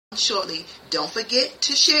shortly. Don't forget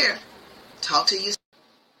to share. Talk to you.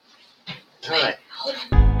 All right. Hold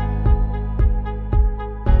on.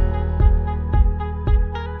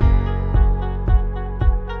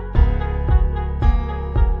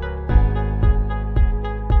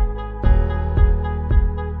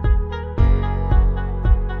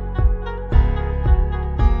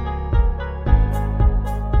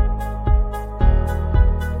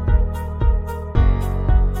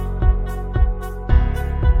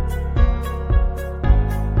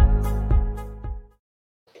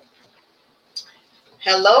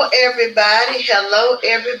 Hello, everybody. Hello,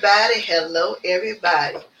 everybody. Hello,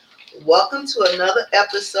 everybody. Welcome to another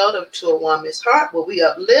episode of To a Woman's Heart, where we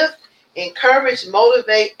uplift, encourage,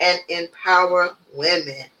 motivate, and empower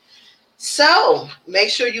women. So make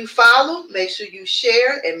sure you follow, make sure you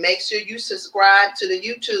share, and make sure you subscribe to the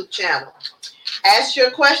YouTube channel. Ask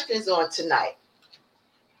your questions on tonight.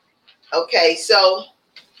 Okay, so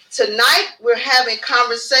tonight we're having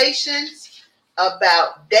conversations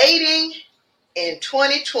about dating in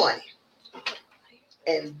 2020.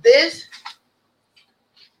 And this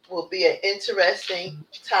will be an interesting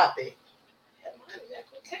topic.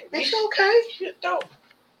 It's okay. No.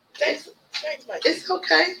 Thanks, it's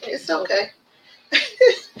okay. It's okay.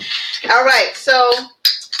 All right. So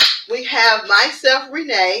we have myself,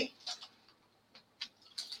 Renee.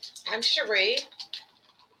 I'm Cherie.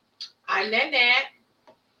 I'm Nanette.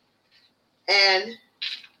 And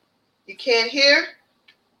you can't hear?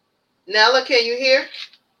 Nella, can you hear?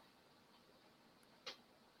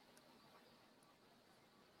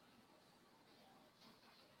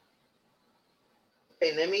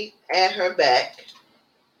 Okay, let me add her back.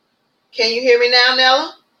 Can you hear me now,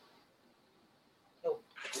 Nella? No.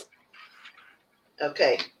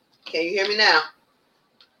 Okay. Can you hear me now?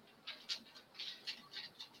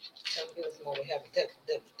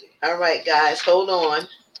 All right, guys, hold on.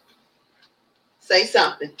 Say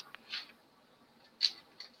something.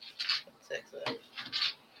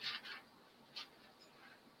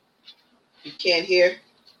 You can't hear?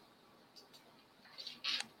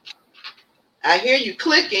 I hear you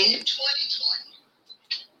clicking.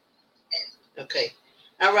 Okay.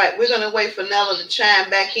 All right. We're going to wait for Nella to chime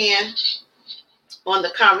back in on the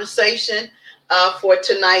conversation for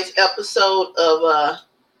tonight's episode of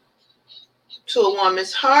To a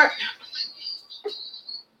Woman's Heart.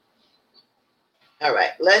 All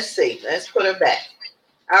right. Let's see. Let's put her back.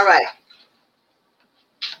 All right.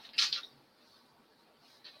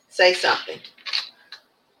 Say something.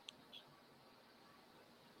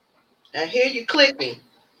 I hear you clicking.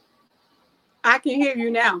 I can hear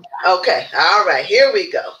you now. Okay. All right. Here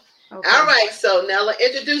we go. Okay. All right. So, Nella,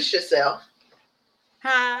 introduce yourself.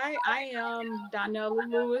 Hi, I am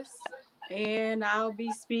Donella Lewis, and I'll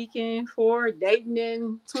be speaking for Dating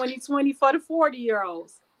in 2020 for the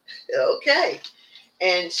 40-year-olds. Okay.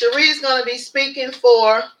 And Cherie's going to be speaking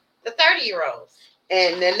for the 30-year-olds.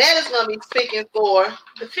 And Nanette is going to be speaking for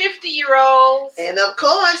the 50-year-olds. And of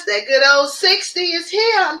course, that good old 60 is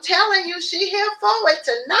here. I'm telling you, she here for it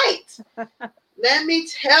tonight. Let me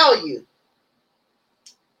tell you.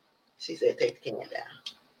 She said, take the can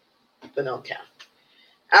down. But don't count.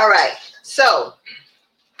 All right. So,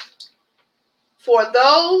 for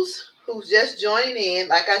those who's just joining in,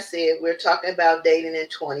 like I said, we're talking about dating in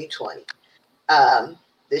 2020.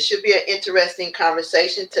 This should be an interesting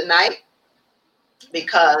conversation tonight,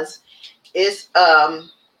 because it's a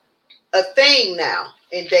thing now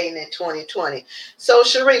in dating in 2020. So,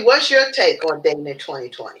 Cherie, what's your take on dating in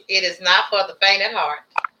 2020? It is not for the faint at heart.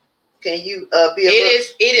 Can you be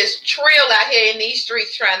It is trill out here in these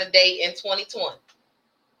streets trying to date in 2020.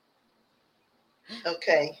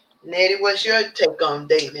 Okay. Nettie, what's your take on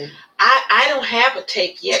dating? I don't have a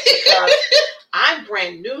take yet, because I'm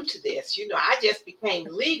brand new to this. You know, I just became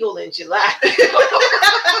legal in July.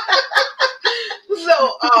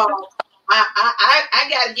 So I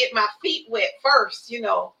got to get my feet wet first,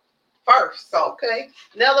 first. So. Okay.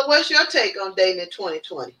 Nella, what's your take on dating in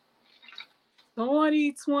 2020?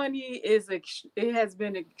 2020 it has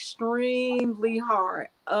been extremely hard.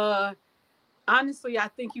 Honestly, I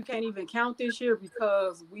think you can't even count this year,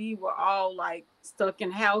 because we were all like stuck in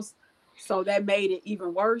the house, so that made it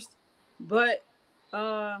even worse. But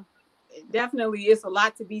definitely, it's a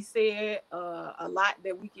lot to be said, a lot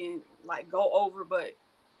that we can go over, but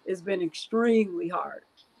it's been extremely hard.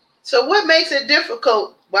 So what makes it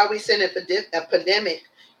difficult while we send a pandemic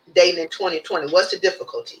dating in 2020? What's the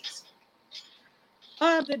difficulties?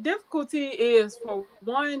 The difficulty is, for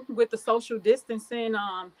one, with the social distancing,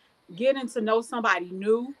 getting to know somebody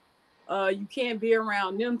new. You can't be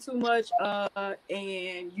around them too much,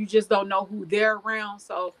 and you just don't know who they're around.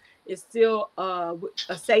 So it's still a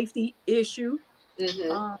safety issue.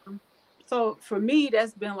 Mm-hmm. So for me,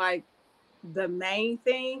 that's been like the main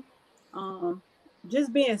thing. Um,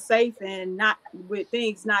 just being safe and not with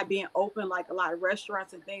things not being open, like a lot of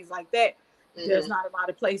restaurants and things like that. There's Mm-hmm. not a lot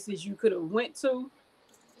of places you could have went to.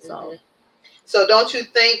 Mm-hmm. So So don't you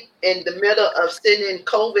think in the middle of sitting in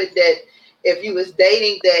COVID that if you was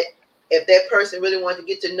dating, that if that person really wanted to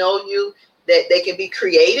get to know you, that they can be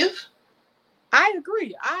creative? I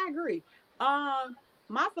agree. I agree.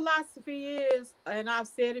 My philosophy is, and I've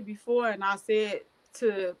said it before, and I said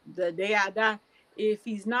to the day I die, if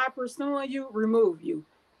he's not pursuing you, remove you.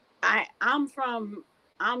 I'm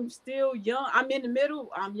still young. I'm in the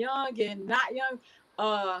middle. I'm young and not young.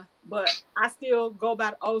 But I still go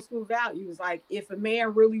by the old school values. Like if a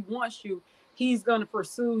man really wants you, he's gonna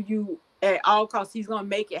pursue you at all costs. He's gonna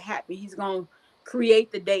make it happen. He's gonna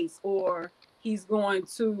create the dates, or he's going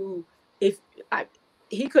to if I,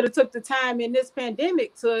 he could have took the time in this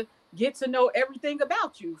pandemic to get to know everything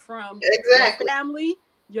about you, from your Exactly. family,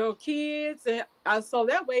 your kids, and so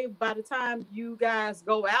that way by the time you guys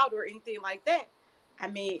go out or anything like that, I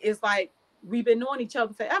mean, it's like we've been knowing each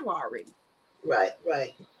other forever already. Right,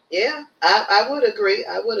 right. Yeah, I would agree.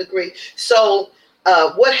 I would agree. So,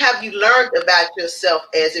 what have you learned about yourself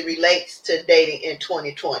as it relates to dating in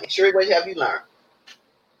 2020? Sheree, what have you learned?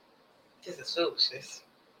 This is foolishness.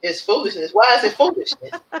 It's foolishness. Why is it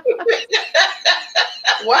foolishness?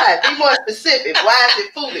 Why? Be more specific. Why is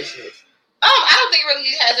it foolishness? I don't think it really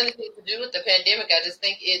has anything to do with the pandemic. I just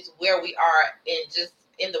think it's where we are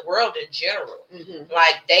in the world in general. Mm-hmm.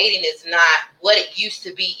 Like dating is not what it used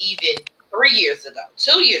to be even 3 years ago,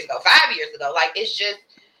 2 years ago, 5 years ago. Like it's just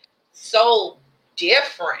so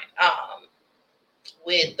different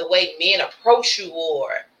with the way men approach you, or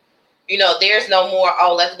there's no more,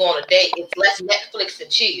 oh, let's go on a date. It's let's Netflix and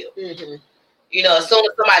chill. Mm-hmm. As soon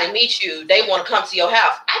as somebody meets you, they want to come to your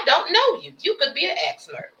house. I don't know you. You could be an ex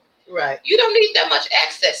murderer. Right. You don't need that much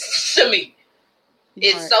access to me.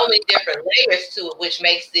 It's Right. so many different layers to it, which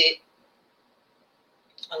makes it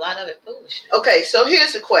a lot of it foolish. Okay, so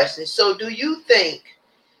here's the question. So, do you think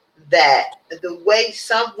that the way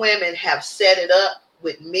some women have set it up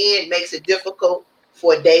with men makes it difficult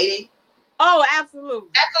for dating? Oh, absolutely.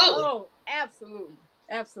 Absolutely. Oh, absolutely.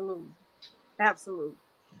 Absolutely. Absolutely.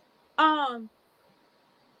 Um,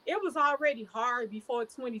 it was already hard before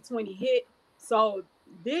 2020 hit. So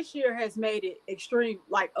this year has made it extreme,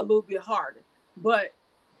 like a little bit harder. But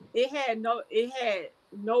it had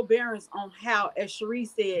no bearings on how, as Cherie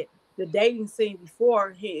said, the dating scene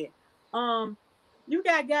beforehand. Um, you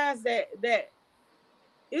got guys that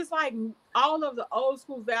it's like all of the old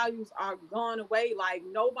school values are gone away. Like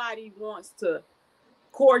nobody wants to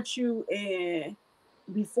court you and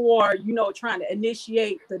before trying to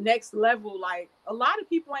initiate the next level. Like a lot of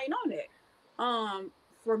people ain't on that.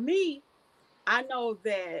 For me, I know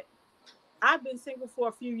that I've been single for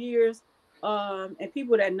a few years, and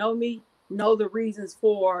people that know me know the reasons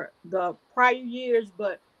for the prior years,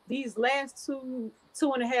 but these last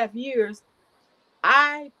 2.5 years,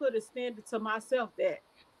 I put a standard to myself that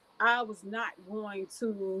I was not going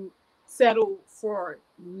to settle for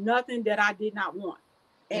nothing that I did not want.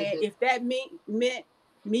 And Mm-hmm. if that meant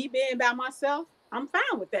me being by myself, I'm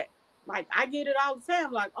fine with that. Like I get it all the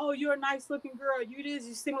time. Like, oh, you're a nice looking girl. You this.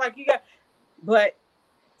 You seem like you got. But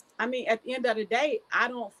I mean, at the end of the day, I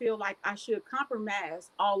don't feel like I should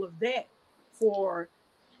compromise all of that for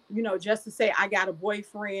just to say I got a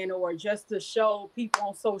boyfriend, or just to show people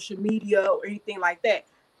on social media or anything like that.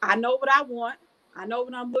 I know what I want. I know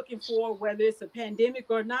what I'm looking for, whether it's a pandemic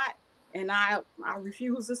or not, and I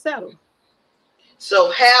refuse to settle.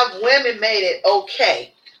 So, have women made it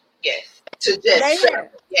okay Yes. to They just settle? have,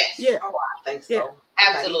 Yes. yeah, Oh, I think yeah. so.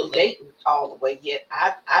 I'm not even Absolutely. dating all the way yet.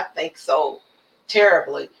 I think so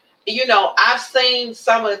terribly. I've seen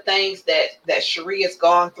some of the things that Cherie has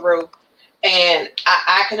gone through, and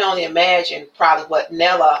I can only imagine probably what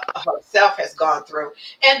Nella herself has gone through.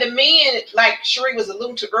 And the men, like Cherie was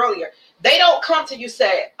alluding to earlier, they don't come to you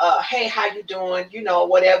say, "Hey, how you doing?"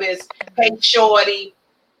 Whatever is, "Hey, shorty,"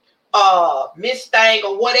 Miss Thing,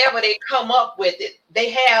 or whatever they come up with it. They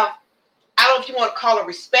have, I don't know if you want to call it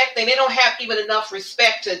respect, and they don't have even enough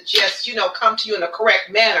respect to just, come to you in a correct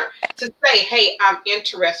manner to say, "Hey, I'm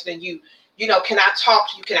interested in you. Can I talk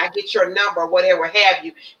to you? Can I get your number?" Whatever have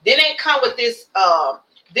you. Then they come with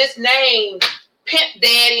this name, Pimp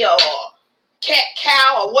Daddy or Cat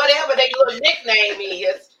Cow or whatever their little nickname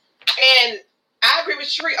is. And I agree with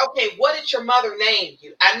Cherie. Okay, what did your mother name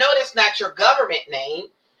you? I know that's not your government name,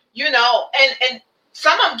 and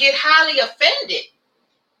some of them get highly offended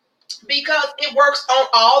because it works on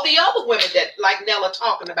all the other women that like Nella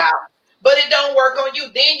talking about, but it don't work on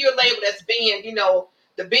you. Then you're labeled as being,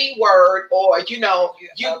 the B word, or you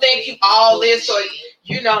think you all this, or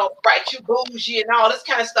right, you bougie and all this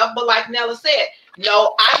kind of stuff. But like Nella said,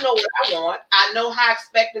 no, I know what I want. I know how I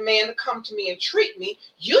expect a man to come to me and treat me.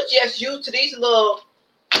 You just used to these little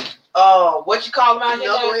what you call them out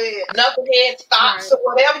here? Knucklehead thoughts, or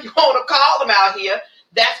whatever you want to call them out here.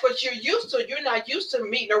 That's what you're used to. You're not used to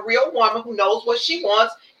meeting a real woman who knows what she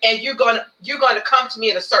wants, and you're gonna come to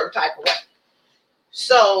me in a certain type of way.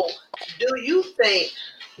 So, do you think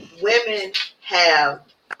women have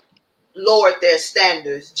lowered their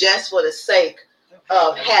standards just for the sake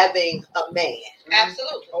of having a man?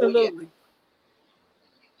 Absolutely. Absolutely.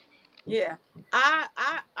 Yeah.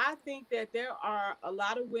 I think that there are a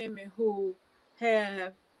lot of women who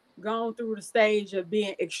have gone through the stage of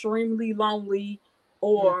being extremely lonely,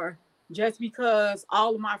 or just because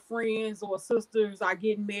all of my friends or sisters are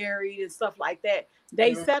getting married and stuff like that,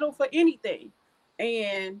 they settle for anything.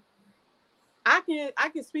 And I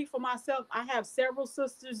can speak for myself. I have several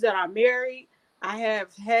sisters that are married. I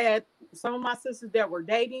have had some of my sisters that were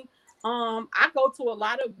dating. I go to a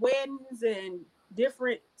lot of weddings and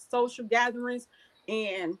different social gatherings,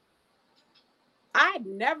 and I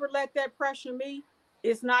never let that pressure me.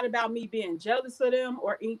 It's not about me being jealous of them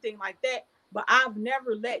or anything like that, but I've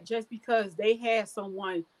never let just because they had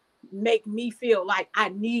someone make me feel like I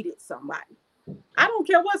needed somebody. I don't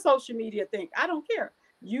care what social media think. I don't care.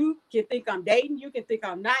 You can think I'm dating. You can think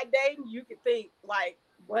I'm not dating. You can think like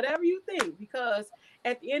whatever you think, because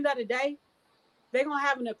at the end of the day, they're going to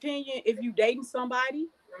have an opinion if you dating somebody.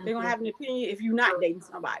 They're going to have an opinion if you're not dating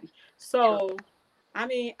somebody. So, I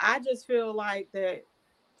mean, I just feel like that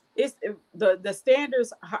it's the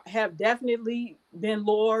standards have definitely been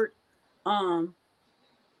lowered. I'm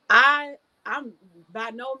by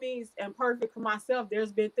no means imperfect for myself.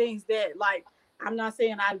 There's been things that, like, I'm not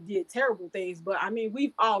saying I did terrible things, but I mean,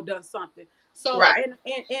 we've all done something. So, Right.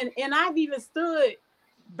 and I've even stood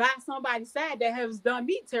by somebody's side that has done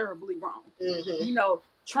me terribly wrong.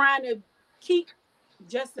 Trying to keep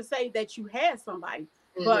just to say that you had somebody.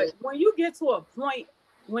 But when you get to a point,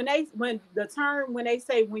 when they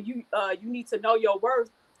say when you need to know your worth,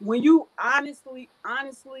 when you honestly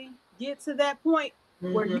get to that point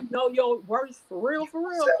where you know your worth for real,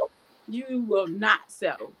 you will not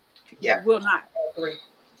settle. Yeah. You will not. Agree.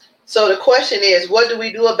 So the question is, what do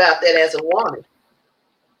we do about that as a woman?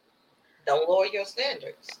 Don't lower your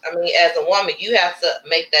standards. I mean, as a woman, you have to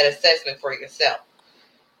make that assessment for yourself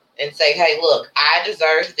and say, hey, look, I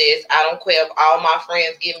deserve this. I don't care if all my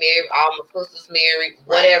friends get married, all my sisters married,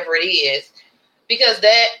 whatever it is, because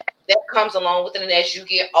that comes along with it. And as you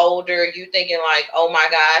get older, you thinking like, oh my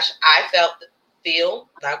gosh, I feel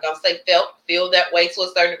that way to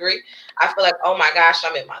a certain degree. I feel like, oh my gosh,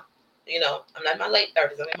 I'm in my, I'm not in my late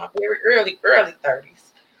 30s. I'm in my very early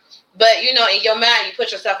 30s. But, in your mind, you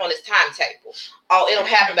put yourself on this timetable. Oh, it'll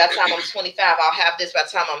happen by the time I'm 25. I'll have this by the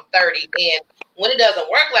time I'm 30. And when it doesn't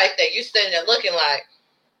work like that, you're sitting there looking like,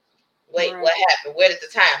 wait, what happened? Where did the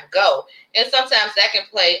time go? And sometimes that can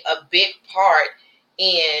play a big part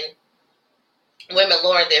in women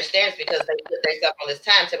lowering their standards because they put themselves on this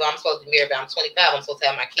timetable. I'm supposed to be married by I'm 25. I'm supposed to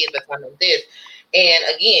have my kids by the time I'm this. And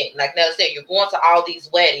again, like Nella said, you're going to all these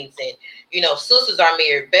weddings and, sisters are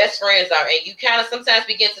married, best friends are, and you kind of sometimes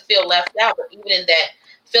begin to feel left out. But even in that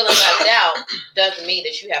feeling left out doesn't mean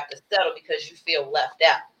that you have to settle because you feel left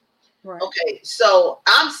out. Right. Okay, so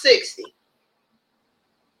I'm 60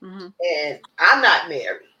 and I'm not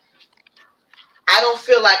married. I don't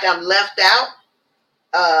feel like I'm left out,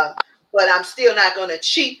 but I'm still not going to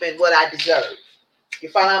cheapen what I deserve. You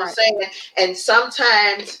follow what I'm saying? And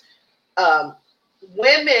sometimes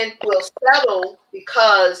women will settle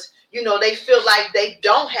because, they feel like they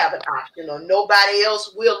don't have an option or nobody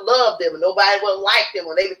else will love them or nobody will like them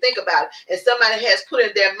when they even think about it. And somebody has put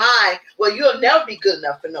in their mind, well, you'll never be good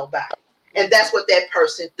enough for nobody. And that's what that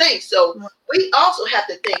person thinks. So we also have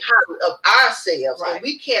to think highly of ourselves. And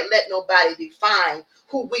we can't let nobody define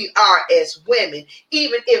who we are as women,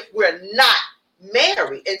 even if we're not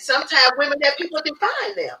married. And sometimes women have people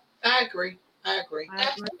define them. I agree.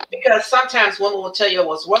 Because sometimes women will tell you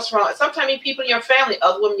what's wrong. Sometimes people in your family,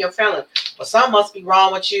 other women in your family, well, something must be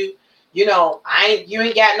wrong with you. You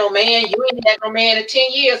ain't got no man. You ain't got no man in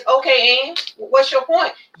 10 years. Okay, Ann, what's your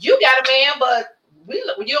point? You got a man, but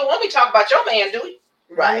you don't want me to talk about your man, do you?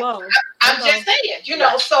 Right. I'm just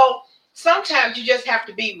saying, so sometimes you just have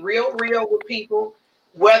to be real with people,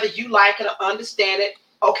 whether you like it or understand it.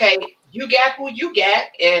 Okay, you got who you got,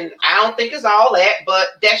 and I don't think it's all that, but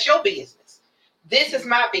that's your business. This is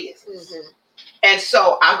my business. And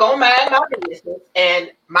so I'm gonna mind my business,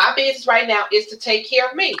 and my business right now is to take care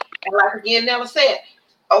of me. And like again, Nella said,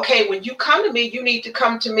 okay, when you come to me, you need to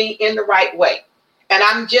come to me in the right way. And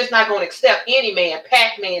I'm just not going to accept any man,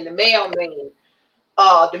 Pac-Man, the mailman,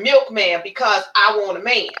 the milkman, because I want a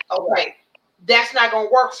man. Okay, that's not going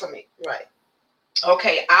to work for me. Right.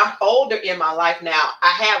 Okay, I'm older in my life now.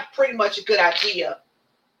 I have pretty much a good idea.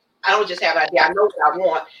 I don't just have an idea. I know what I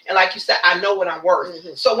want. And like you said, I know what I'm worth.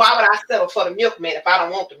 Mm-hmm. So why would I settle for the milkman if I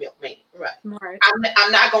don't want the milkman? Right. Right.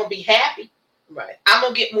 I'm not going to be happy. Right. I'm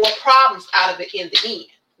going to get more problems out of it in the end.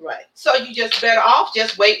 Right. So you just better off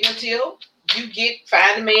just waiting until you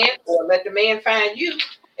find a man, or let the man find you,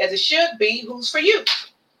 as it should be, who's for you.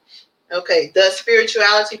 Okay. Does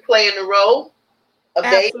spirituality play in the role of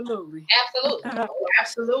dating? Absolutely. Absolutely. Oh,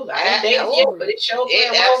 absolutely. I ain't dated yet, but it shows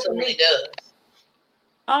It absolutely does.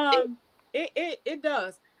 It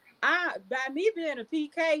does. By me being a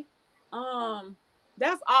PK,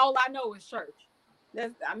 that's all I know is church.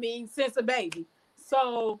 Since a baby.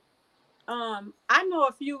 So, I know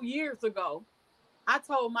a few years ago, I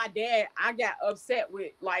told my dad I got upset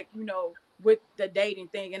with with the dating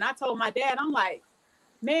thing, and I told my dad, I'm like,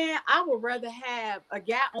 man, I would rather have a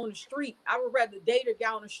guy on the street. I would rather date a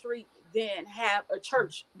guy on the street than have a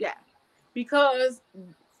church guy, because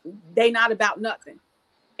they not about nothing.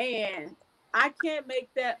 And I can't make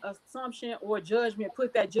that assumption or judgment,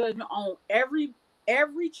 put that judgment on every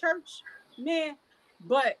church man.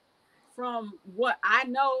 But from what I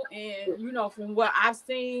know, and from what I've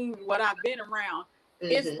seen, what I've been around,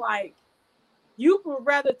 it's like you would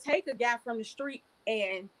rather take a guy from the street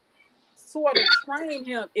and sort of train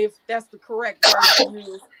him, if that's the correct word to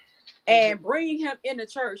use, and bring him into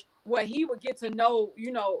church where he would get to know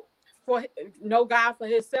God for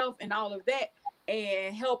himself and all of that,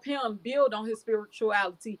 and help him build on his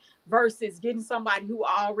spirituality, versus getting somebody who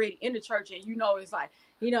already in the church, and it's like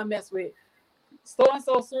he done mess with so and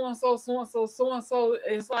so, so and so, so and so, so and so.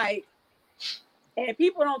 It's like, and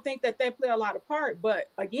people don't think that they play a lot of part, but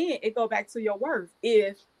again, it go back to your worth.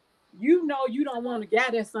 If you don't want a guy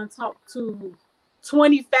that's done talk to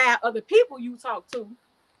 25 other people you talk to,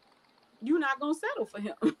 you're not gonna settle for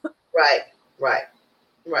him. Right.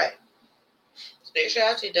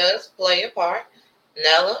 Spirituality does play a part.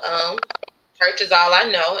 Nella, church is all I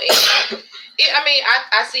know. And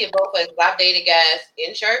I see it both ways. I've dated guys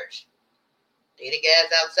in church, dated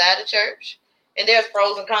guys outside of church, and there's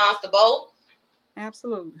pros and cons to both.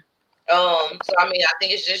 Absolutely. So I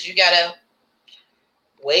think it's just you gotta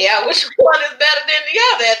weigh out which one is better than the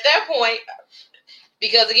other at that point.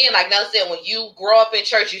 Because again, like Nella said, when you grow up in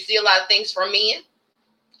church, you see a lot of things from men,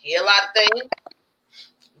 hear a lot of things,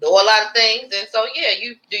 know a lot of things, and so yeah,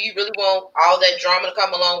 you really want all that drama to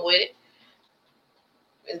come along with it?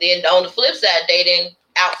 And then on the flip side, dating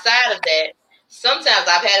outside of that, sometimes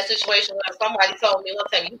I've had a situation where somebody told me one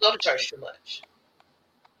time, "You go to church too much.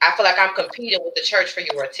 I feel like I'm competing with the church for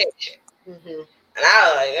your attention." And I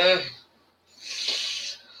was like,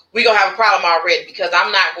 we're going to have a problem already, because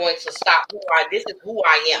I'm not going to stop this is who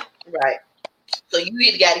I am. Right. So you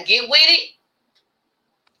either got to get with it,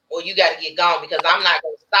 or you got to get gone, because I'm not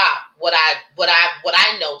going to stop what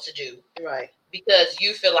I know to do. Right. Because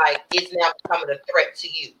you feel like it's now becoming a threat to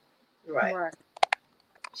you. Right.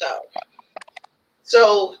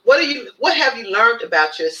 So what have you learned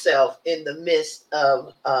about yourself in the midst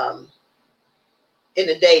of in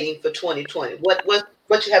the dating for 2020?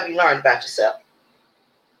 What have you learned about yourself?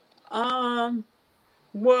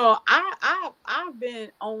 Well, I've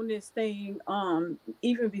been on this thing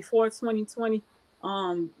even before 2020,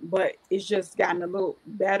 but it's just gotten a little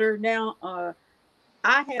better now.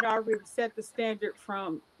 I had already set the standard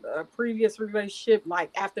from a previous relationship. Like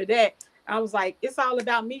after that, I was like, it's all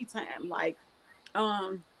about me time. Like,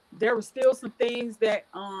 there were still some things that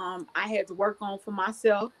I had to work on for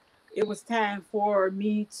myself. It was time for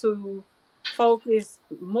me to focus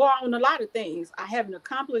more on a lot of things. I haven't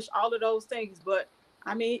accomplished all of those things, but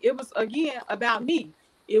it was again about me.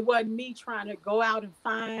 It wasn't me trying to go out and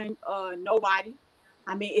find nobody.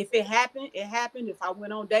 If it happened, it happened. If I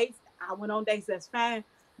went on dates, that's fine.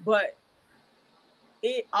 But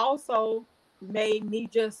it also made me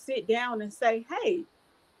just sit down and say, hey,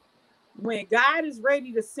 when God is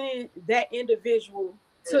ready to send that individual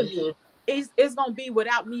to me, it's going to be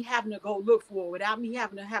without me having to go look for it, without me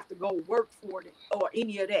having to go work for it or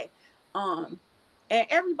any of that. And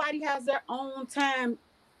everybody has their own time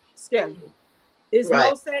schedule. There's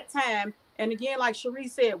no set time. And again, like Cherie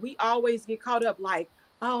said, we always get caught up like,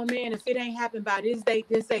 oh man, if it ain't happened by this date,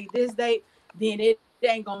 then it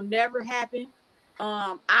ain't gonna never happen.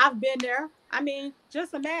 I've been there.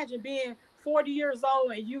 Just imagine being 40 years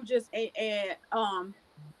old and you just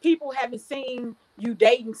people haven't seen you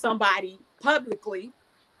dating somebody publicly,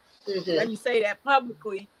 let me say that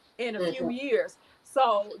publicly, in a few years.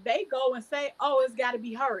 So they go and say, oh, it's got to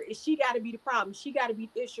be her. She got to be the problem. She got to be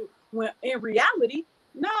the issue. When in reality,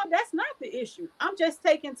 no, that's not the issue. I'm just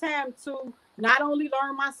taking time to not only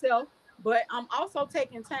learn myself, but I'm also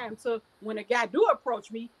taking time to, when a guy do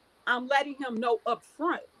approach me, I'm letting him know up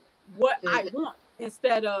front what I want,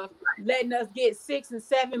 instead of letting us get 6 and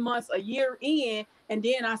 7 months, a year in, and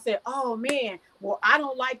then I said, oh man, well, I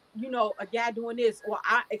don't like, a guy doing this, or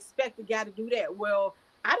I expect a guy to do that. Well,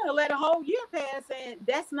 I done let a whole year pass, and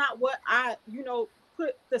that's not what I,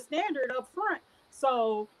 put the standard up front.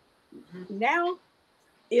 So now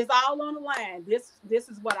it's all on the line. This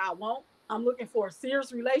is what I want. I'm looking for a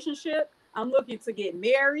serious relationship. I'm looking to get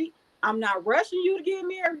married. I'm not rushing you to get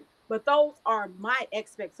married, but those are my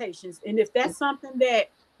expectations. And if that's something that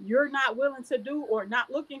you're not willing to do or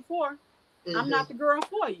not looking for, I'm not the girl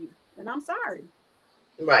for you. And I'm sorry.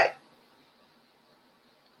 Right.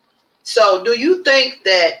 So do you think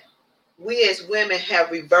that we as women have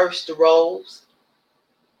reversed the roles?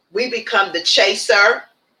 We become the chaser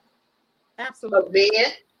of men?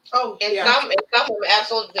 Oh, and some women,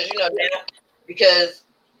 absolutely, because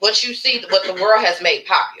what you see, what the world has made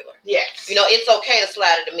popular. Yes. It's okay to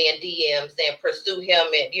slide at the man DMs and pursue him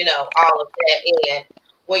and, all of that. And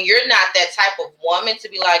when you're not that type of woman to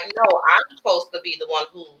be like, no, I'm supposed to be the one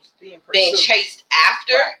who's being chased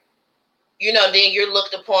after, right. Then you're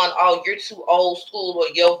looked upon, oh, you're too old school, or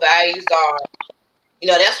your values are,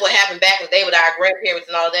 that's what happened back in the day with our grandparents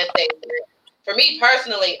and all that thing. For me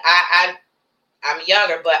personally, I'm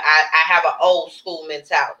younger, but I have an old school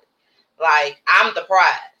mentality. Like, I'm the prize.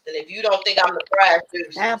 And if you don't think I'm the prize,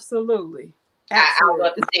 dude, absolutely. I'm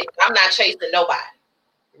not chasing nobody.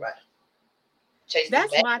 Right.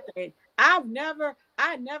 That's my thing. I've never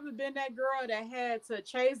been that girl that had to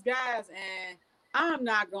chase guys, and I'm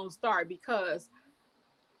not gonna start, because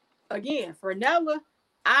again, for Nella,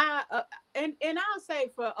 and I'll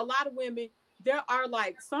say for a lot of women, there are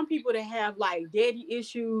like some people that have like daddy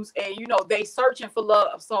issues, and they searching for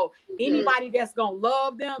love. So anybody that's gonna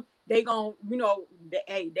love them, they gonna,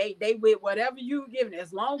 they with whatever you giving,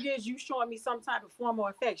 as long as you showing me some type of form of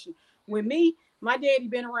affection. With me, my daddy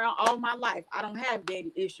been around all my life. I don't have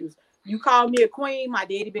daddy issues. You call me a queen, my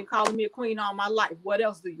daddy been calling me a queen all my life. What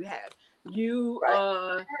else do you have? You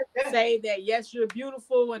say that, yes, you're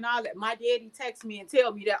beautiful and all that. My daddy texts me and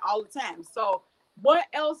tell me that all the time. So what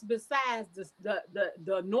else besides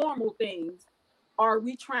the normal things are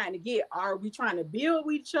we trying to get? Are we trying to build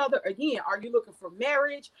with each other? Again, are you looking for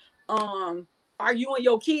marriage? Are you in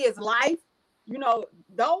your kids' life?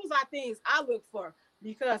 Those are things I look for,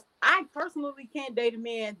 because I personally can't date a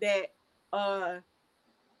man that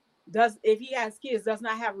if he has kids, does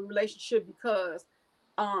not have a relationship, because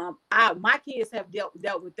my kids have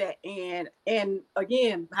dealt with that, and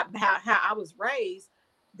again, how I was raised,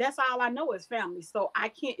 that's all I know is family. So I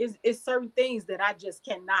can't, it's certain things that I just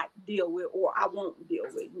cannot deal with, or I won't deal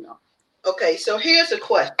with. Okay, so here's a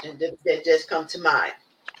question that just come to mind.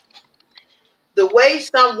 The way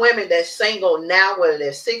some women that's single now, whether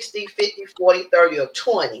they're 60, 50, 40, 30, or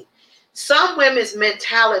 20, some women's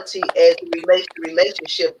mentality as a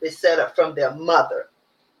relationship is set up from their mother.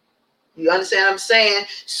 You understand what I'm saying?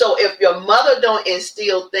 So if your mother don't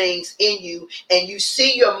instill things in you, and you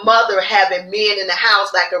see your mother having men in the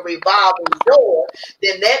house like a revolving door,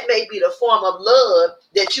 then that may be the form of love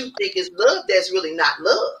that you think is love that's really not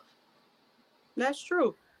love. That's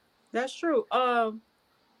true. That's true.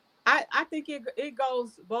 I think it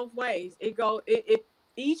goes both ways. It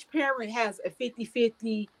each parent has a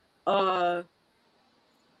 50-50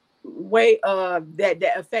 way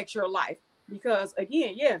that affects your life. Because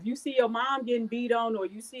again, if you see your mom getting beat on, or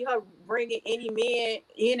you see her bringing any men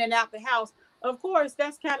in and out the house, of course,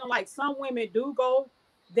 that's kind of like, some women do go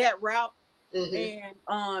that route. And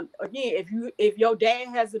again, if your dad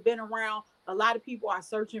hasn't been around, a lot of people are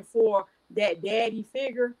searching for that daddy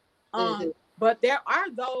figure. But there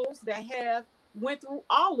are those that have went through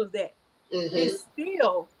all of that and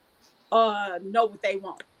still know what they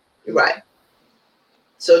want. Right.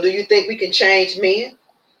 So do you think we can change men?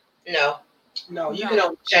 No, you can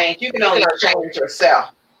only change. You can only change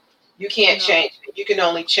yourself. You can't change. You can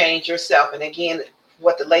only change yourself. And again,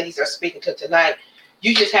 what the ladies are speaking to tonight,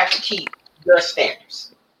 you just have to keep your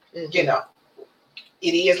standards. It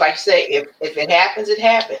is like you say, if it happens, it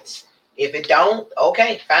happens. If it don't,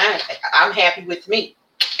 okay, fine. I'm happy with me.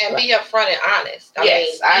 And be upfront and honest. I mean,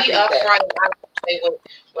 be upfront and honest.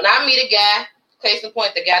 When I meet a guy, case in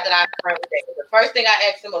point, the guy that I'm friends with, the first thing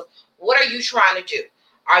I asked him was, what are you trying to do?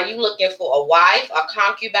 Are you looking for a wife, a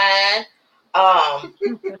concubine, a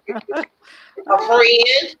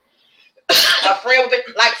friend? A friend with,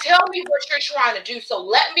 like, tell me what you're trying to do. So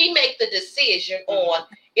let me make the decision on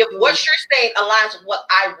if what you're saying aligns with what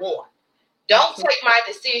I want. Don't take my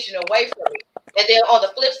decision away from me. And then on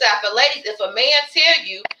the flip side, for ladies, if a man tell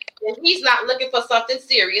you that he's not looking for something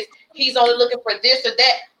serious, he's only looking for this or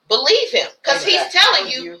that, believe him, because he's telling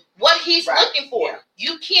you what he's looking for. Yeah.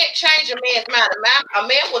 You can't change a man's mind. A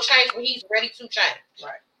man will change when he's ready to change.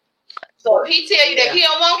 Right. So if he tell you that he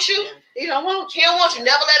don't want you, he don't want you.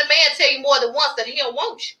 Never let a man tell you more than once that he don't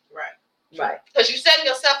want you. Right. Right. Because you're setting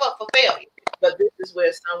yourself up for failure. But this is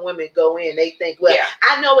where some women go in. They think, well,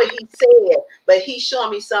 I know what he said, but he's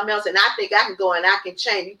showing me something else, and I think I can go and I can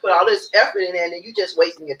change. You put all this effort in there, and then you're just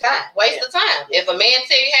wasting your time. Waste of time. If a man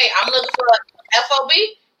tell you, hey, I'm looking for an FOB,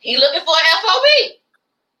 he looking for an FOB.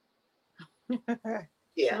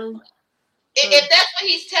 If that's what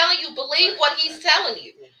he's telling you, believe what he's telling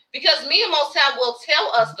you. Because men most time will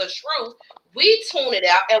tell us the truth. We tune it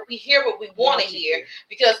out and we hear what we want to hear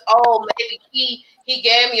because, oh, maybe he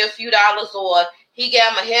gave me a few dollars, or he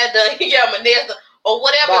got my hair done, he got my nails done, or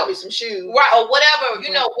whatever. Bought me some shoes. Right, or whatever,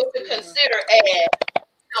 what to consider as,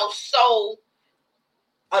 so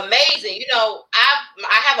amazing.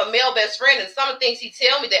 I have a male best friend, and some of the things he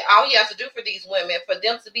tell me that all he has to do for these women, for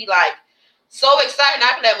them to be like so excited,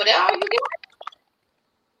 I be like, well, that's all you get.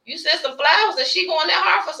 You sent some flowers and she going that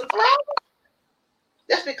hard for some flowers?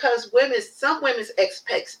 That's because some women's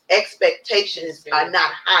expectations are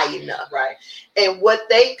not high enough. Right. And what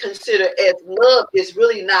they consider as love is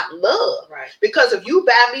really not love. Right. Because if you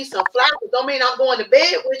buy me some flowers, don't mean I'm going to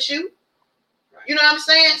bed with you. Right. You know what I'm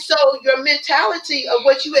saying? So your mentality of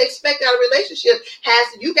what you expect out of a relationship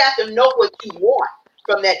you got to know what you want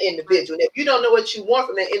from that individual. And if you don't know what you want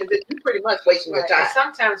from that individual, you're pretty much wasting your time. And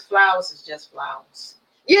sometimes flowers is just flowers.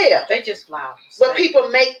 Yeah, they just flowers. But people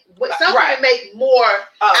make some women make more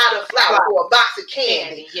out of flowers or a box of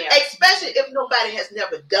candy. Yeah. Especially if nobody has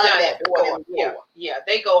never done that before. Yeah,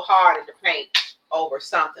 they go hard in the paint over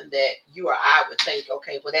something that you or I would think,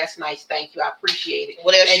 okay, well, that's nice, thank you, I appreciate it.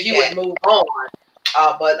 What else and you would move on.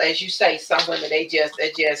 But as you say, some women they just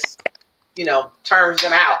turns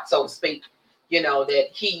them out, so to speak. That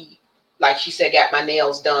he, like she said, got my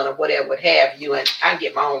nails done or whatever, what have you, and I can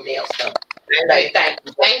get my own nails done.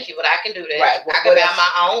 Thank you, but I can do that. Right. I can buy my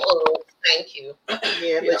own herbs. Thank you.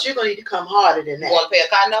 Yeah, but you're gonna need to come harder than that. You want to pay a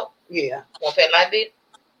car note? Yeah. Want to pay a light bill?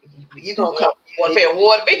 You gonna come? Want to pay a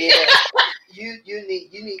water bill? Yeah.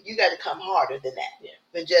 You got to come harder than that. Yeah.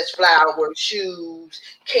 Than just flowers, shoes,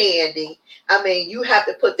 candy. I mean, you have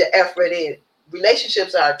to put the effort in.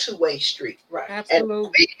 Relationships are a two-way street. Right. Absolutely.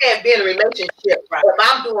 And we can't be in a relationship if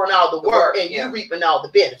I'm doing all the work and you reaping all the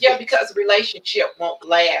benefits. Yeah, because a relationship won't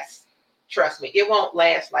last. Trust me, it won't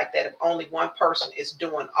last like that if only one person is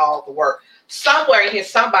doing all the work. Somewhere in here,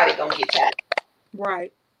 somebody gonna get tired.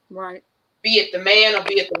 Right. Be it the man or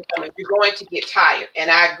be it the woman, you're going to get tired. And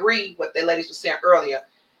I agree with the ladies were saying earlier.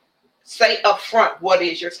 Say up front what it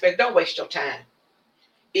is you expect. Don't waste your time.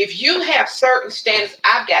 If you have certain standards,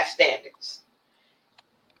 I've got standards.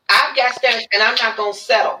 And I'm not gonna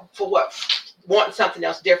settle for wanting something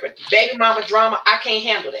else different. Baby mama drama, I can't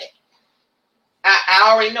handle that. I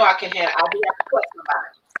already know I can handle. I'll be able to cut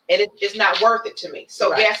somebody, and it's not worth it to me. So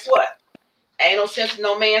guess what? Ain't no sense in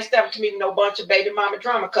no man stepping to me with no bunch of baby mama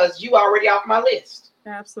drama because you already off my list.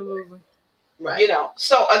 Absolutely. Right.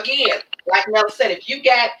 So again, like Mel said, if you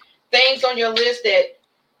got things on your list that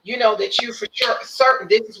that you for sure certain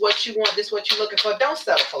this is what you want, this is what you're looking for, don't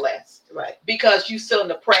settle for less. Right. Because you still in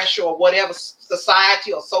the pressure or whatever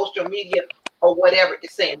society or social media or whatever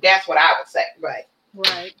is saying. That's what I would say.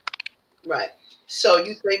 Right. So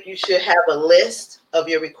you think you should have a list of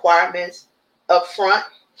your requirements up front?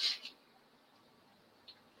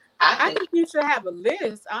 I think you should have a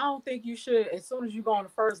list. I don't think you should, as soon as you go on the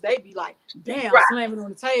first day, be like, damn, slamming on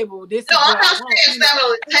the table. I'm not saying slamming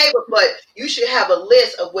on the table, but you should have a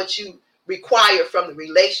list of what you require from the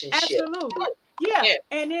relationship. Absolutely. Yeah.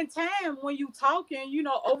 And in time, when you talking,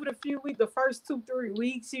 over the first 2-3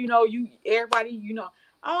 weeks, everybody,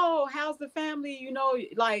 oh, how's the family?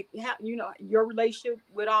 Like how, your relationship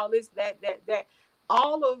with all this, that,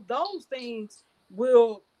 all of those things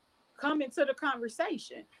will come into the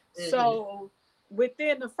conversation. Mm-hmm. So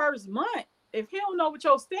within the first month, if he don't know what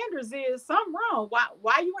your standards is, something wrong.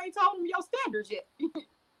 Why you ain't told him your standards yet?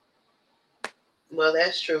 Well,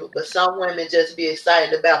 that's true. But some women just be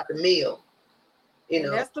excited about the meal.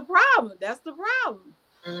 That's the problem.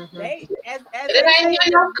 Mm-hmm. It ain't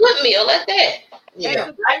no good meal at that.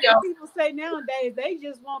 Yeah. People say nowadays they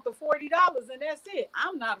just want the $40 and that's it.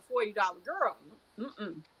 I'm not a $40 girl.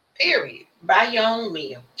 Mm-mm. Period. Buy your own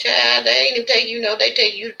meal. Child, they ain't even take you. Know they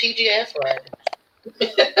take you to TGI Friday.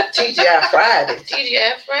 TGI Fridays.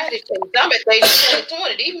 TGI Friday. Some at they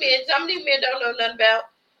 2020. These men, some of these men don't know nothing about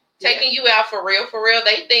taking you out for real. For real,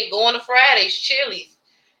 they think going to Fridays, Chili's.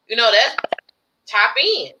 You know that's top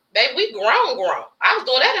end. Baby, we grown. I was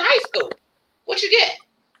doing that in high school. What you get?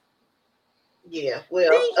 Yeah,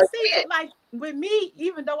 well, See, like with me,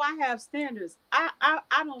 even though I have standards, I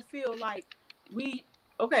don't feel like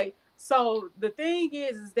okay. So the thing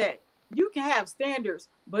is that you can have standards,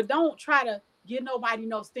 but don't try to get nobody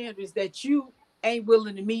no standards that you ain't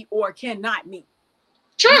willing to meet or cannot meet.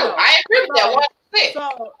 True, I agree with that 100%.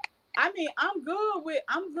 So I mean, I'm good with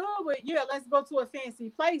yeah, let's go to a fancy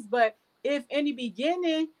place. But if in the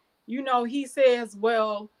beginning, he says,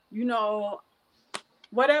 well,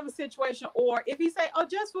 whatever situation, or if he say, oh,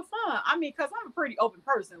 just for fun. I mean, because I'm a pretty open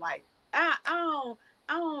person. Like I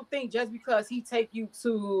don't think just because he take you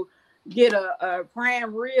to get a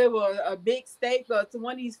prime rib or a big steak or to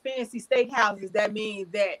one of these fancy steakhouses, that means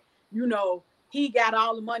that he got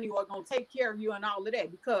all the money or gonna take care of you and all of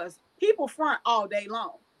that. Because people front all day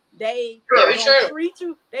long. They gonna treat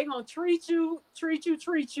you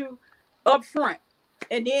up front.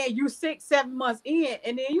 And then you 6-7 months in,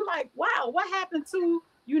 and then you like, wow, what happened to,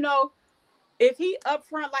 if he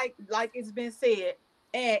upfront, like it's been said,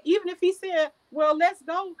 and even if he said, well, let's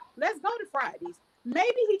go to Fridays,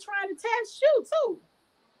 maybe he trying to test you too.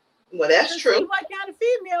 Well, that's true. See what kind of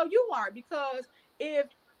female you are, because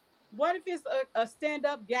what if it's a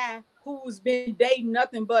stand-up guy who's been dating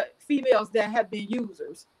nothing but females that have been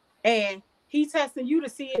users, and he testing you to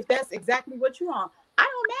see if that's exactly what you want. I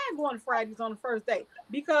don't mind going to Fridays on the first date,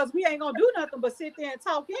 because we ain't gonna do nothing but sit there and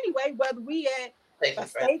talk anyway, whether we at a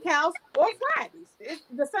steakhouse or Fridays. It's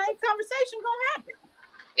the same conversation gonna happen.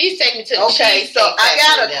 He's taking me to okay, so I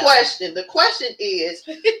got a question. The question is,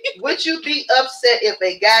 would you be upset if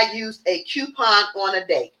a guy used a coupon on a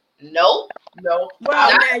date? No. Well, now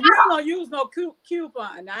you ain't gonna use no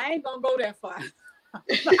coupon. Now, I ain't gonna go that far. I'm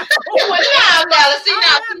cool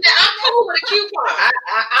with a coupon.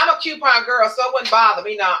 I'm a coupon girl, so it wouldn't bother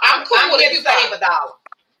me. No, I'm cool with it. Save $1,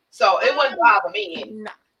 so it wouldn't bother me.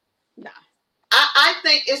 Nah. I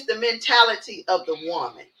think it's the mentality of the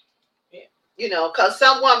woman. Yeah. Because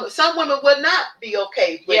some women would not be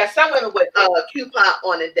okay with. Yeah, some women would coupon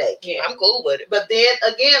on a date. Yeah, I'm cool with it. But then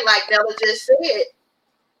again, like Nella just said,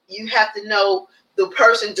 you have to know the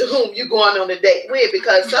person to whom you're going on a date with,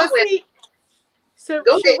 because some women. So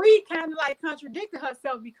Cherie kind of like contradicted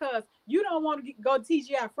herself, because you don't want to go to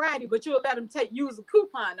TGI Friday, but you'll let them use a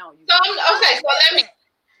coupon on you. So I'm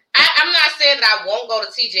not saying that I won't go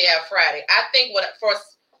to TGI Friday. I think for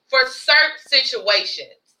certain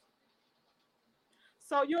situations.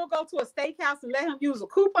 So you'll go to a steakhouse and let him use a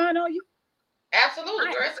coupon on you?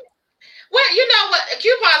 Absolutely, girl. Well, you know what?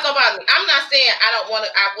 Coupons don't bother me. I'm not saying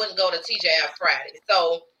I wouldn't go to TGI Friday.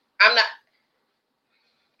 So I'm not.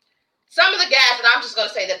 Some of the guys that I'm just going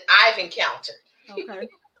to say that I've encountered. Okay.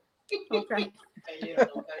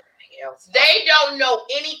 They don't know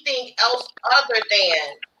anything else other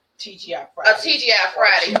than TGI Friday. A TGI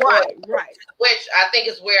Friday. Right. Which I think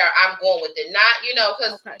is where I'm going with it. Not,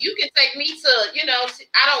 because you can take me to,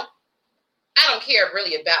 I don't care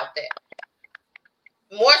really about that.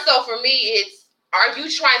 More so for me, it's, are you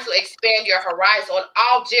trying to expand your horizon on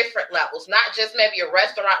all different levels? Not just maybe a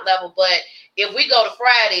restaurant level, but if we go to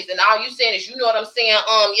Fridays and all you saying is, you know what I'm saying?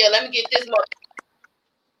 Yeah, let me get this much.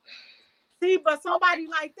 See, but somebody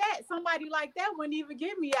like that wouldn't even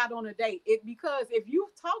get me out on a date. Because if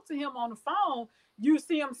you talk to him on the phone, you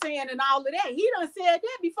see him saying and all of that. He done said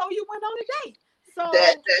that before you went on a date. So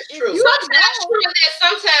that's true. Sometimes true that,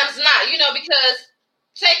 sometimes not. Because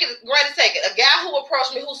take it. A guy who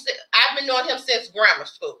approached me, I've been knowing him since grammar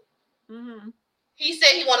school. Mm-hmm. He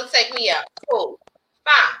said he wanted to take me out. Cool,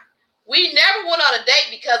 fine. We never went on a date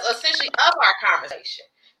because essentially of our conversation.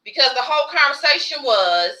 Because the whole conversation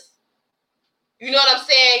was, you know what I'm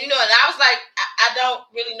saying? And I was like, I don't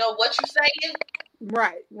really know what you're saying.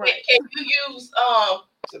 Right. Can you use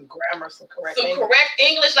some grammar, some correct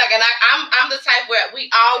English? Like, and I'm the type where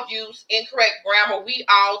we all use incorrect grammar. We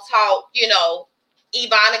all talk,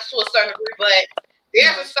 ebonics to a certain degree, but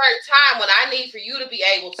there's a certain time when I need for you to be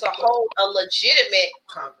able to hold a legitimate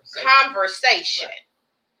conversation. Right.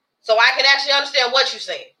 So I can actually understand what you're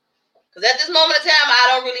saying. Because at this moment of time, I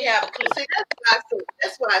don't really have a clue. See,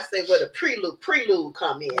 that's why I say where the prelude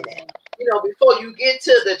come in at. Before you get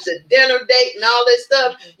to the dinner date and all that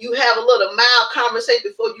stuff, you have a little mild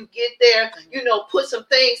conversation before you get there. Put some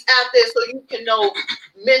things out there so you can know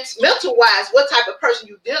mental-wise what type of person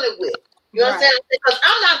you're dealing with. You understand? Because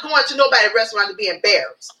I'm not going to nobody's restaurant to be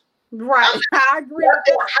embarrassed. Right. I agree with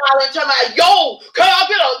that. Hollering, talking about, yo, can I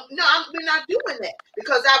get a... No, we're not doing that.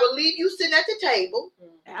 Because I will leave you sitting at the table.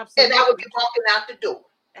 Absolutely. And I will be walking out the door.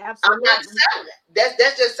 Absolutely. I'm not selling it.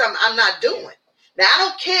 That's just something I'm not doing. Now, I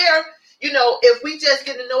don't care, you know, if we just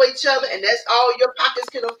get to know each other and that's all your pockets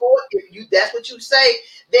can afford, if that's what you say,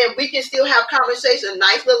 then we can still have conversation, a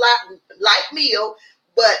nice little light meal.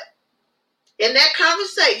 But in that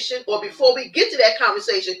conversation, or before we get to that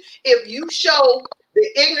conversation, if you show the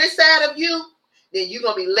ignorant side of you, then you're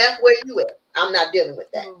going to be left where you at. I'm not dealing with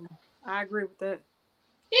that. I agree with that.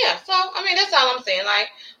 Yeah, so, I mean, that's all I'm saying. Like,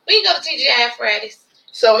 we can go to TGI Fridays.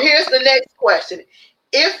 So here's the next question.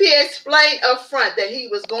 If he explained up front that he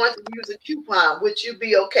was going to use a coupon, would you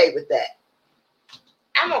be okay with that?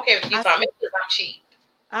 I'm okay with coupon because I'm cheap.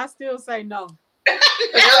 I still say no. I still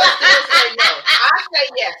say no. I say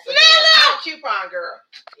yes. I'm a coupon girl.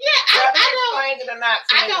 Yeah, I don't explain it or not.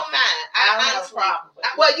 I don't mind. I don't have a problem.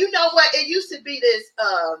 Well, you know what? It used to be this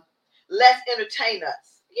let's entertain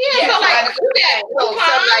us. Yeah, so like do that. So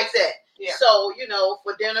something like that. Yeah. So, you know,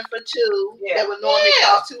 for dinner for two, that would normally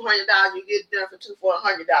cost $200. You get dinner for two for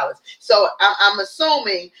 $100. So I'm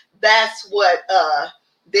assuming that's what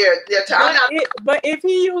they're talking. But if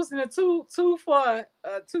he using a two for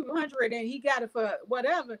 200 and he got it for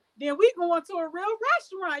whatever, then we going to a real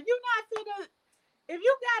restaurant. You not finna. If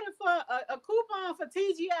you got it for a coupon for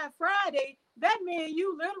TGI Friday, that means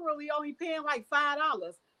you literally only paying like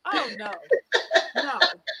 $5. Oh no.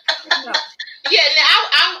 Yeah, now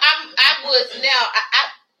I would now. I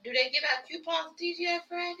do they give out coupons to TGI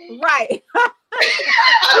Friday? Right. I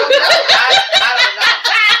don't know.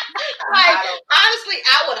 Like honestly,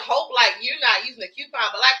 I would hope like you're not using a coupon,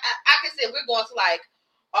 but like I can say we're going to like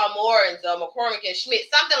Morin's, McCormick and Schmidt,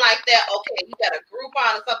 something like that. Okay, you got a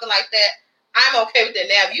Groupon or something like that. I'm okay with that.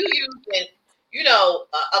 Now if you using, you know,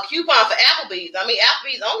 a coupon for Applebee's. I mean,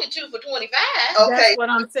 Applebee's only 2 for $25. Okay, that's what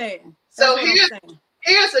I'm saying. So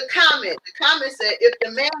here's a comment. The comment said, if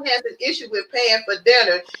the man has an issue with paying for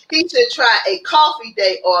dinner, he should try a coffee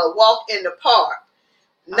date or a walk in the park,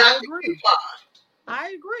 not the coupon. I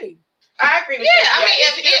agree. I agree with that. I mean,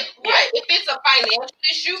 if it's a financial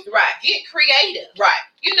issue, get creative. Right.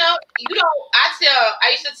 You know, you don't.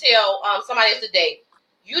 I used to tell somebody today,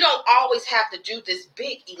 you don't always have to do this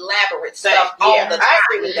big elaborate stuff all the time. I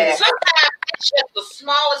agree with that. Sometimes it's just the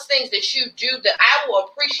smallest things that you do that I will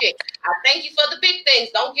appreciate. I thank you for the big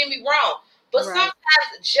things. Don't get me wrong, but sometimes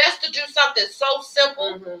just to do something so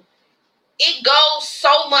simple. It goes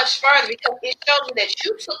so much further because it shows me that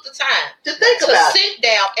you took the time to sit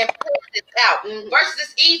down and plan this out. Versus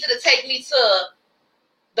it's easy to take me to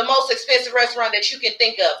the most expensive restaurant that you can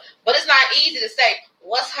think of, but it's not easy to say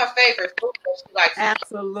what's her favorite food that she likes.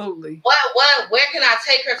 Absolutely. Where can I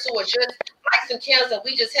take her to, or just like some candles and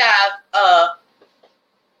we just have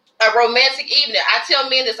a romantic evening? I tell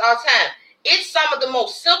men this all the time. It's some of the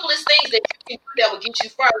most simplest things that you can do that will get you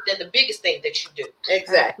further than the biggest thing that you do.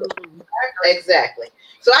 Exactly. Exactly.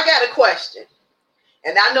 So I got a question.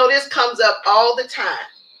 And I know this comes up all the time.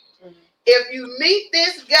 If you meet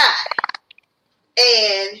this guy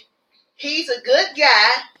and he's a good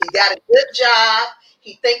guy, he got a good job,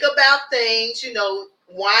 he think about things, you know,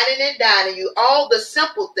 whining and dining you, all the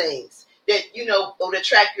simple things that, you know, would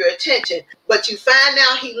attract your attention, but you find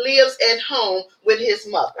out he lives at home with his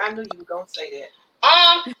mother. I knew you were going to say that.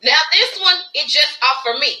 Now this one, it just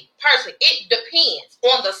for me personally, it depends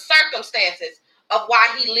on the circumstances of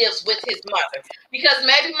why he lives with his mother. Because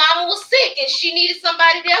maybe mama was sick and she needed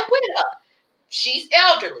somebody there with her. She's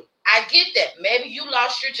elderly. I get that. Maybe you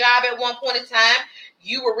lost your job at one point in time.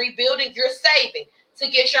 You were rebuilding, you're saving to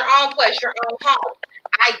get your own place, your own home.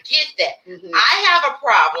 I get that. I have a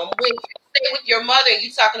problem when you stay with your mother and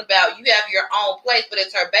you talking about you have your own place, but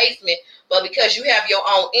it's her basement. But because you have your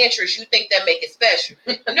own interests, you think that make it special.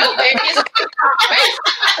 No, baby, it's her basement.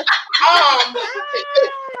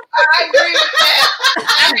 I agree with that.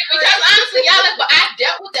 Because honestly, but I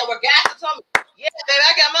dealt with that where guys have told me, yeah, baby,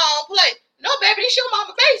 I got my own place. No, baby, this your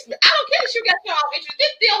mama basement. I don't care if you got your own interest.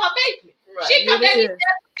 This still her basement. Right. She can let it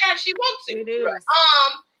anytime she wants to. It is.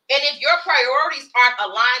 And if your priorities aren't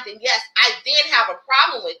aligned, then yes, I then have a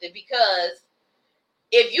problem with it, because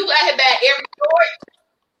if you got her back every story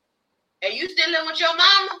and you still live with your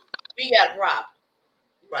mama, we got a problem.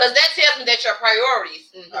 Because that tells me that your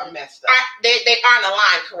priorities are messed up. They aren't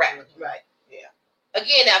aligned correctly. Right. Yeah.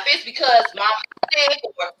 Again, now if it's because mama sick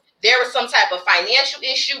or there was some type of financial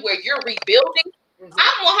issue where you're rebuilding, I'm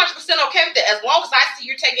 100% okay with that as long as I see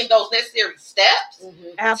you're taking those necessary steps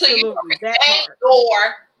to you or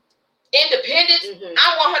independence.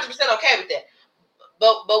 I'm 100% okay with that.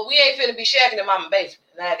 But we ain't finna be shacking in mama basement.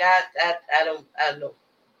 Like I don't know.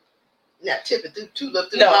 Not tipping through the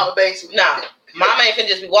No. mama basement. Nah, mama ain't finna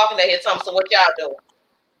just be walking down here telling me, so what y'all doing?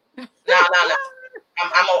 No.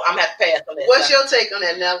 I'm have to pass on that. What's your take on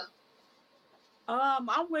that, Nella? I'm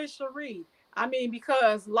with Cherie. I mean,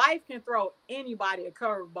 because life can throw anybody a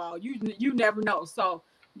curveball. You never know. So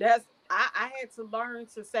that's I had to learn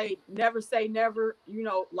to say never, you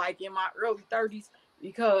know, like in my early 30s,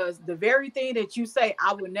 because the very thing that you say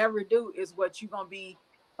I would never do is what you're gonna be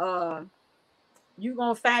you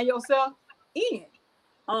gonna find yourself in.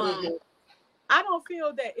 Mm-hmm. I don't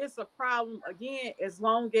feel that it's a problem again, as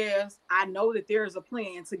long as I know that there's a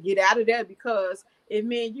plan to get out of that, because if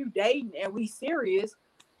me and you dating and we serious,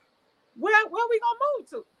 where we gonna move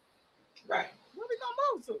to? Right. Where we gonna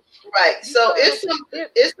move to? Right. So Because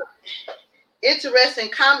it's some interesting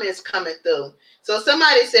comments coming through. So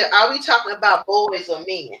somebody said, "Are we talking about boys or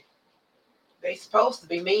men?" They supposed to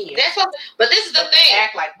be men. That's what. But this is the But they thing.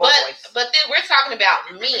 act like boys. But then we're talking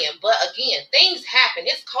about men. But again, things happen.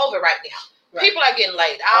 It's COVID right now. Right. People are getting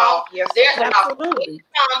laid off. Yes. There's a lot of absolutely.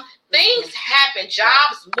 income. Things happen.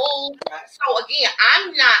 Jobs move. Right. So again,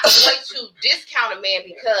 I'm not going to discount a man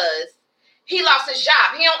because he lost his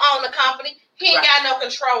job. He don't own the company. He ain't Right. got no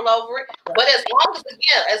control over it. Right. But as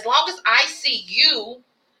long as I see you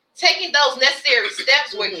taking those necessary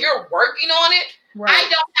steps where you're working on it, I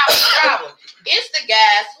Right. don't have a problem. It's the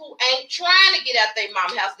guys who ain't trying to get out their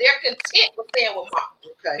mom's house. They're content with staying with mom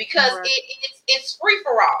Okay. because Right. it's free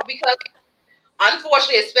for all. Because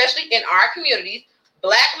unfortunately, especially in our communities,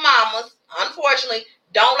 black mamas, unfortunately,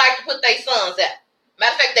 don't like to put their sons out.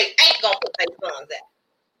 Matter of fact, they ain't gonna put their sons out.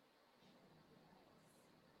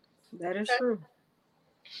 That is true.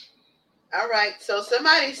 All right. So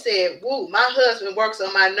somebody said, "Woo, my husband works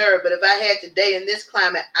on my nerve, but if I had to date in this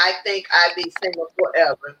climate, I think I'd be single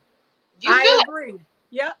forever." You feel I like, agree.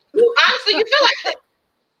 Yep. honestly, you feel like that.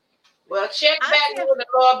 Well, check I back can- when the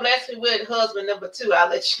Lord bless me with husband number 2. I'll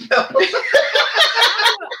let you know.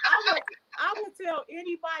 I would tell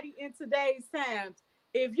anybody in today's times,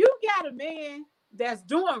 if you got a man that's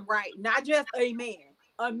doing right, not just a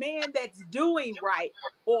man that's doing right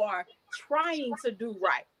or trying to do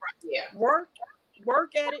right, Yeah. work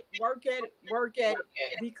at it,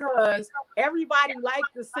 because everybody like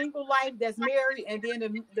the single life that's married, and then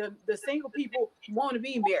the single people want to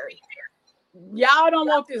be married. Y'all don't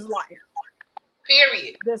want this life.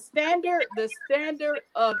 Period. The standard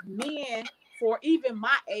of men for even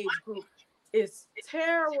my age group is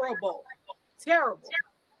terrible.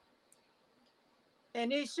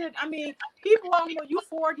 And it should, I mean, people almost, you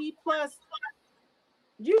 40 plus,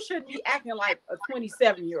 you shouldn't be acting like a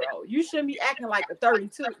 27-year-old. You shouldn't be acting like a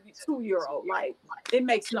 32-year-old. Like, it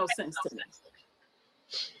makes no sense to me.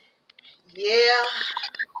 Yeah.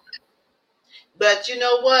 But you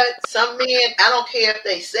know what? Some men, I don't care if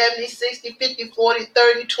they 70, 60, 50, 40,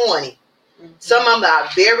 30, 20. Some of them are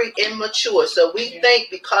very immature. So we think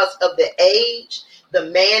because of the age, the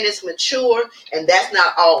man is mature, and that's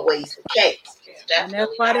not always the case. And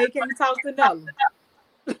that's why they can't talk to Nella.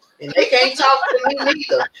 And they can't talk to me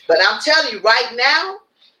neither. But I'm telling you right now,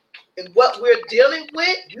 and what we're dealing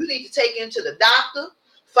with, you need to take him to the doctor,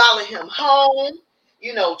 follow him home,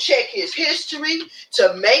 check his history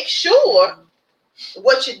to make sure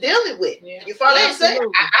what you're dealing with. Yeah. You follow what I'm saying?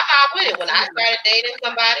 Absolutely. I'm all with it. When I started dating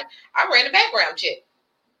somebody, I ran a background check.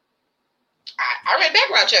 I ran a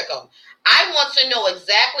background check on them. I want to know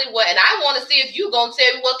exactly what, and I want to see if you're going to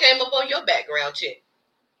tell me what came up on your background check.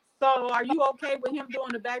 So are you okay with him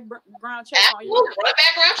doing the background check on you? Absolutely. Run a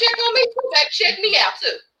background check on me too. Check me out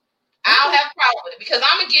too. I don't have a problem with it because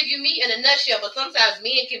I'm going to give you me in a nutshell, but sometimes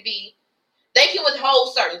men they can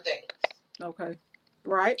withhold certain things. Okay.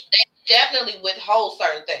 Right. They definitely withhold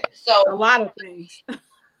certain things. So A lot of things.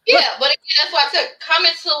 yeah, but again, that's why I said come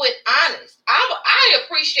into it honest. I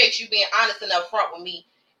appreciate you being honest and upfront with me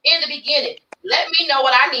in the beginning. Let me know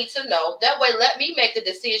what I need to know. That way, let me make the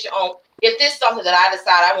decision on if this is something that I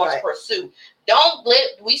decide I want to pursue. Don't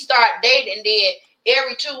let we start dating and then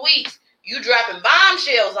every 2 weeks you dropping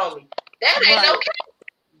bombshells on me. That ain't okay.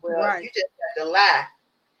 Well, you just have to lie.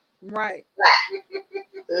 Right.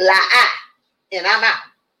 Lie. And I'm out.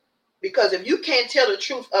 Because if you can't tell the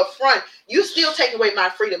truth up front, you still take away my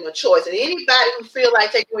freedom of choice. And anybody who feel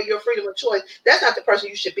like taking away your freedom of choice, that's not the person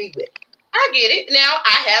you should be with. I get it. Now,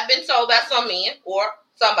 I have been told by some men or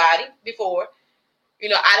somebody before,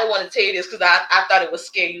 I don't want to tell you this because I thought it would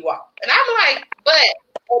scare you off. And I'm like,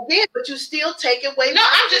 but you still take away. No,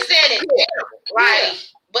 I'm just saying it, right? Yeah.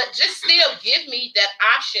 But just still give me that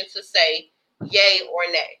option to say yay or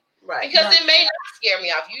nay. Right. Because it may not scare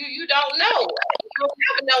me off. You don't know. You don't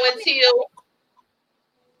never know until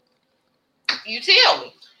You tell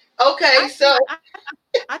me. Okay, so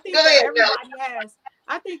I think go that ahead, Nella.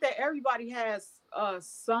 everybody has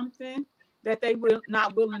something that they will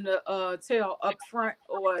not willing to tell up front,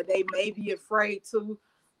 or they may be afraid to,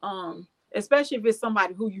 especially if it's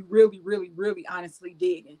somebody who you really, really, really honestly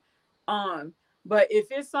digging. But if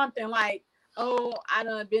it's something like, oh, I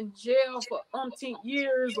done been in jail for umpteen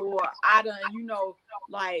years, or I done,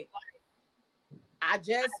 like I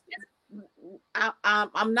just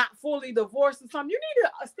I'm not fully divorced or something. You need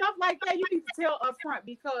to stuff like that. You need to tell up front,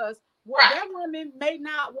 because that woman may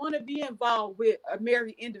not want to be involved with a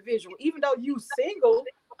married individual, even though you single.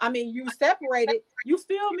 I mean, you separated, you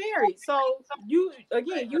still married. So you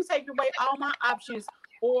take away all my options,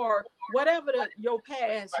 or whatever your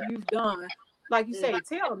past you've done. Like you say,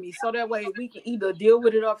 tell me, so that way we can either deal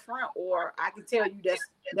with it up front, or I can tell you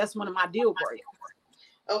that's one of my deal breakers.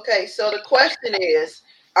 Okay, so the question is,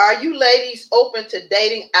 are you ladies open to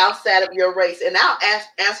dating outside of your race? And I'll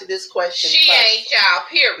answer this question She first. ain't y'all,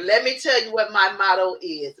 period. Let me tell you what my motto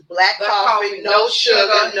is. Black coffee, no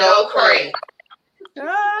sugar, no cream.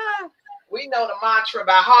 We know the mantra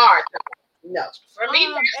by heart. No. For me,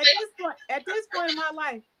 at this point in my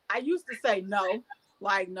life, I used to say no.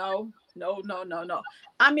 Like no.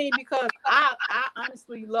 I mean, because I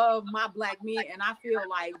honestly love my black men, and I feel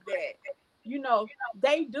like that,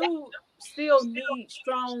 they do still need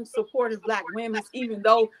strong, supportive black women, even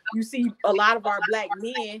though you see a lot of our black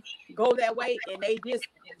men go that way and they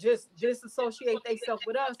just disassociate themselves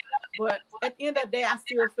with us. But at the end of the day, I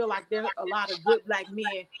still feel like there are a lot of good black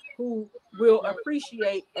men who will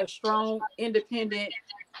appreciate a strong, independent,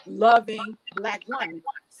 loving black woman.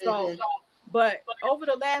 So, but over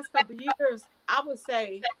the last couple of years, I would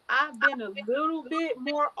say I've been a little bit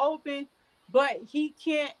more open, but he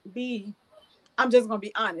can't be, I'm just going to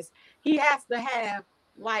be honest, he has to have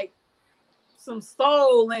like some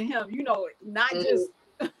soul in him, not just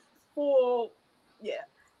full. Yeah.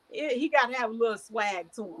 He got to have a little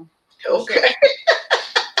swag to him. Okay. Sure.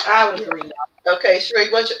 I would agree. Okay,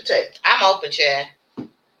 Sheree, what's your take? I'm open, Chad.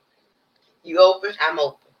 You open? I'm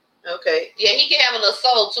open. Okay. Yeah, he can have a little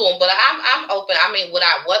soul to him, but I'm open. I mean,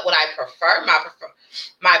 what would I prefer?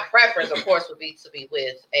 My preference, of course, would be to be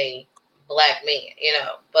with a black man,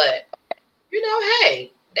 But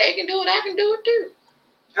hey, they can do it. I can do it too.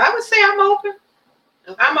 I would say I'm open.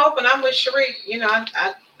 I'm open. I'm with Sheree.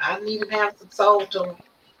 I need to have some soul to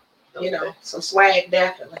him. Some swag,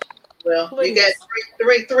 definitely. Well, please.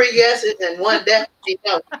 You got three yeses and one definitely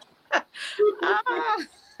no.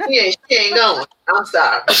 She ain't going. I'm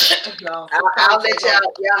sorry. No, I'll let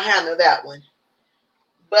y'all handle that one.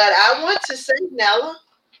 But I want to say, Nella,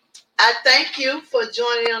 I thank you for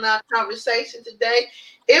joining on our conversation today.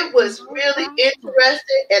 It was really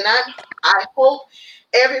interesting, and I hope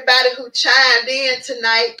everybody who chimed in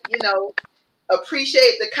tonight,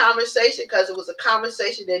 appreciate the conversation, because it was a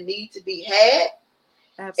conversation that needs to be had.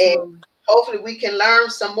 Absolutely. And hopefully we can learn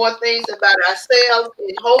some more things about ourselves,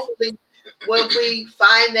 and hopefully when we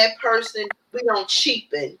find that person, we don't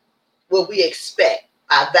cheapen what we expect,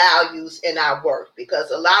 our values and our worth.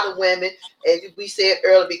 Because a lot of women, as we said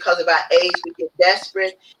earlier, because of our age, we get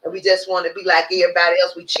desperate and we just want to be like everybody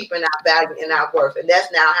else. We cheapen our value and our worth, and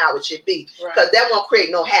that's not how it should be. Because that won't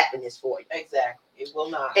create no happiness for you. Exactly. It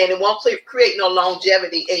will not. And it won't create no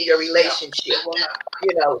longevity in your relationship. No,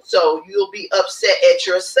 it will not. So you'll be upset at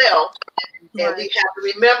yourself. Right. And we have to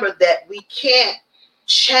remember that we can't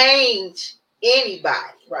change anybody.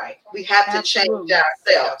 Right. We have to change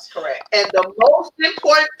ourselves. Correct. And the most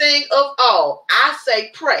important thing of all, I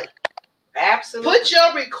say pray. Absolutely. Put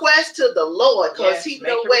your request to the Lord, because He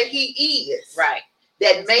knows where He is. Right.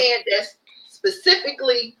 That man that's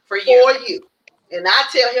specifically for you. And I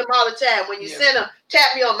tell him all the time, when you send him,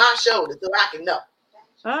 tap me on my shoulder so I can know.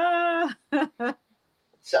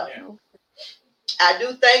 So I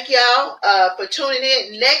do thank y'all for tuning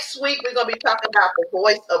in. Next week, we're going to be talking about the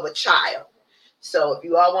voice of a child. So if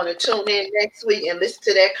you all want to tune in next week and listen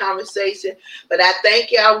to that conversation. But I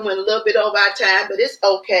thank y'all. We went a little bit over our time, but it's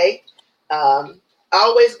okay.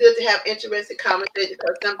 Always good to have interesting conversations,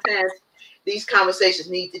 because sometimes these conversations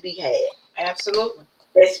need to be had. Absolutely.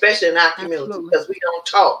 Especially in our community, because we don't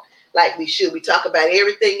talk like we should. We talk about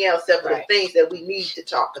everything else except for the things that we need to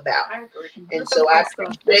talk about. I agree. And so I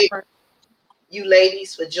appreciate you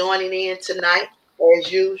ladies for joining in tonight,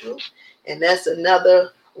 as usual. And that's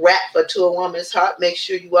another wrap for To a Woman's Heart. Make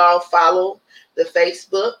sure you all follow the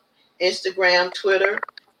Facebook, Instagram, Twitter,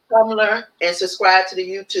 Tumblr, and subscribe to the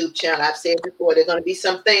YouTube channel. I've said before, there are going to be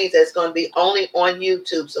some things that's going to be only on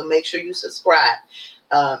YouTube, so make sure you subscribe.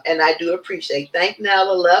 And I do appreciate. Thank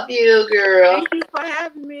Nella. Love you, girl. Thank you for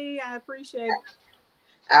having me. I appreciate it.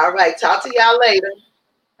 All right. Talk to y'all later.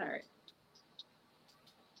 All right.